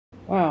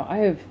Wow, I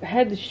have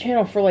had this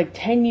channel for like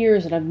 10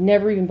 years and I've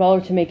never even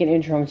bothered to make an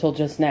intro until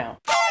just now.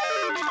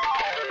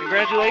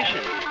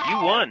 Congratulations, you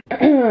won.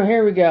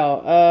 Here we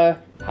go.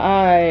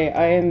 Hi,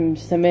 I am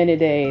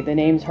Semenide. The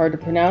name's hard to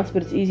pronounce,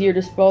 but it's easier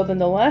to spell than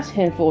the last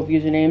handful of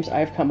usernames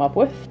I've come up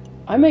with.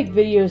 I make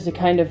videos to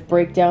kind of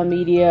break down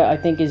media I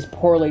think is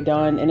poorly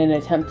done in an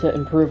attempt to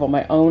improve on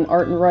my own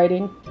art and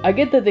writing. I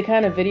get that the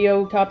kind of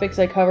video topics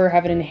I cover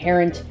have an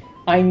inherent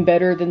I'm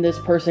better than this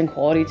person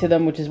quality to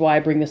them, which is why I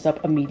bring this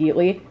up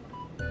immediately.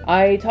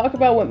 I talk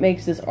about what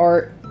makes this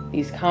art,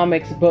 these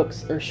comics,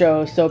 books, or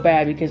shows so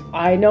bad because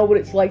I know what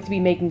it's like to be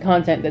making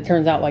content that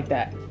turns out like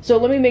that. So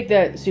let me make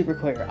that super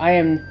clear. I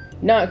am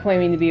not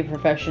claiming to be a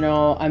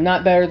professional, I'm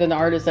not better than the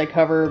artists I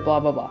cover, blah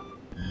blah blah.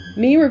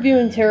 Me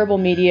reviewing terrible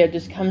media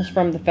just comes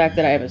from the fact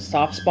that I have a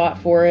soft spot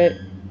for it.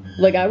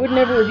 Like, I would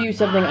never review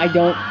something I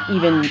don't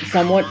even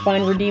somewhat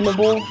find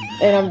redeemable,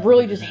 and I'm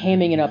really just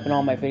hamming it up in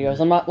all my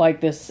videos. I'm not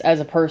like this as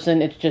a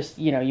person, it's just,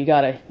 you know, you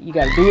gotta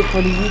do it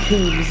for the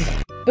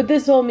YouTubes. But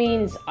this all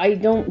means I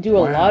don't do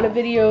a lot of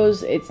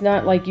videos. It's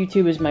not like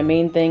YouTube is my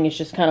main thing, it's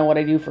just kind of what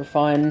I do for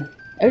fun.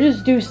 I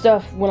just do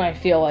stuff when I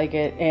feel like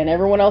it, and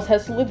everyone else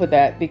has to live with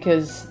that,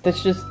 because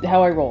that's just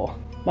how I roll.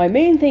 My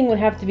main thing would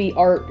have to be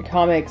art,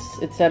 comics,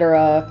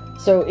 etc.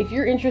 So if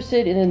you're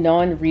interested in the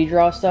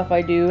non-redraw stuff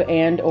I do,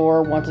 and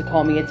or want to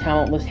call me a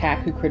talentless hack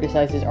who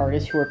criticizes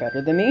artists who are better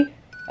than me,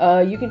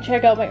 you can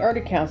check out my art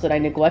accounts that I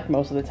neglect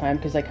most of the time,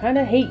 because I kind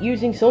of hate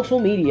using social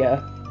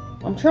media.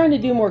 I'm trying to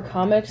do more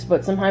comics,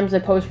 but sometimes I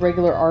post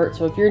regular art,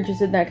 so if you're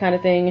interested in that kind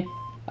of thing,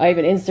 I have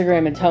an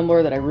Instagram and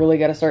Tumblr that I really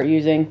gotta start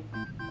using.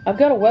 I've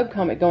got a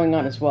webcomic going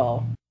on as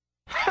well.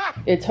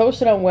 It's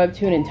hosted on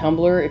Webtoon and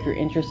Tumblr if you're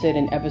interested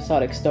in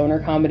episodic stoner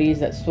comedies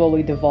that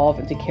slowly devolve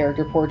into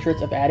character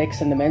portraits of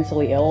addicts and the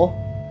mentally ill.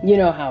 You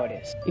know how it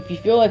is. If you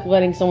feel like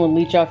letting someone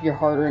leech off your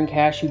hard-earned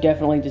cash who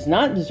definitely does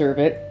not deserve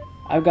it,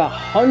 I've got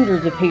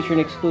hundreds of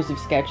Patreon-exclusive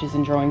sketches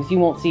and drawings you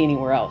won't see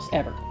anywhere else,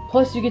 ever.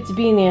 Plus, you get to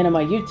be in the end of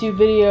my YouTube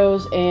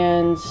videos,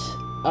 and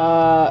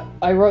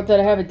I wrote that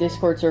I have a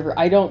Discord server.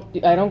 I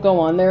don't go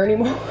on there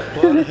anymore.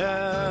 What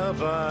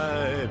have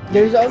I?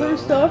 There's other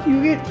stuff.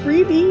 You get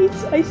freebies.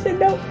 I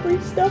send out free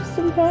stuff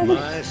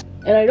sometimes.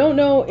 And I don't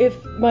know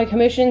if my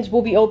commissions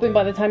will be open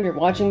by the time you're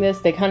watching this.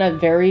 They kind of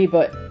vary,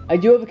 but I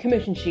do have a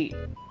commission sheet.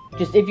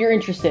 Just if you're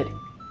interested.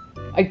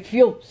 I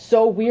feel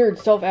so weird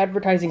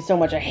self-advertising so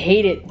much. I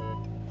hate it.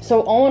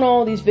 So all in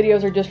all, these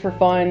videos are just for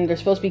fun. They're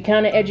supposed to be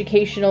kind of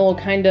educational,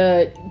 kind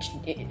of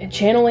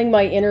channeling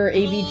my inner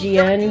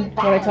AVGN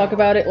when I talk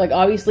about it. Like,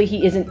 obviously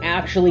he isn't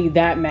actually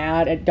that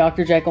mad at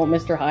Dr. Jekyll and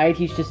Mr. Hyde.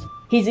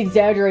 He's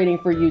exaggerating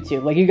for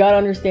YouTube. Like, you gotta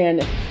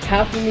understand,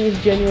 half of me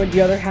is genuine,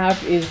 the other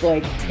half is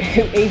like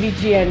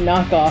AVGN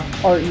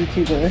knockoff art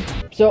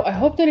YouTuber. So I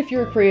hope that if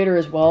you're a creator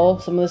as well,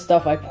 some of the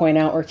stuff I point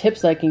out or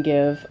tips I can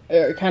give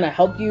kind of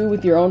help you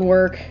with your own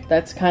work.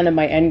 That's kind of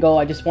my end goal.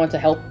 I just want to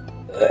help.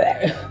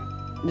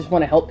 Just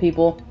want to help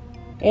people.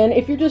 And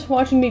if you're just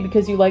watching me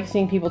because you like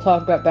seeing people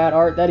talk about bad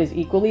art, that is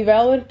equally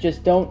valid.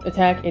 Just don't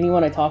attack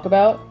anyone I talk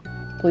about,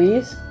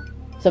 please.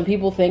 Some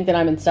people think that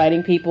I'm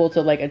inciting people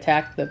to, like,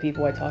 attack the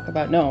people I talk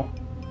about. No.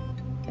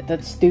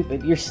 That's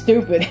stupid. You're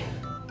stupid.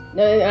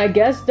 I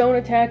guess don't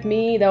attack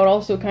me. That would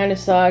also kind of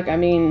suck. I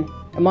mean,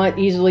 I'm not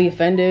easily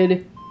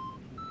offended.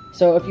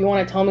 So if you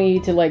want to tell me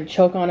to, like,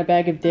 choke on a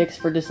bag of dicks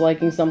for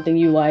disliking something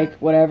you like,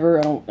 whatever,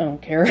 I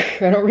don't care.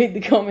 I don't read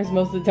the comments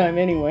most of the time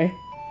anyway.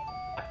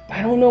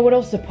 I don't know what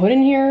else to put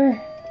in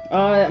here.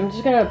 I'm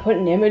just gonna put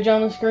an image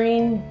on the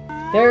screen.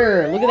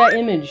 There, look at that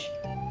image.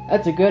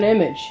 That's a good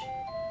image.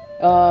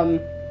 I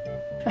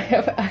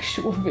have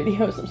actual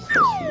videos I'm supposed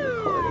to be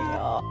recording.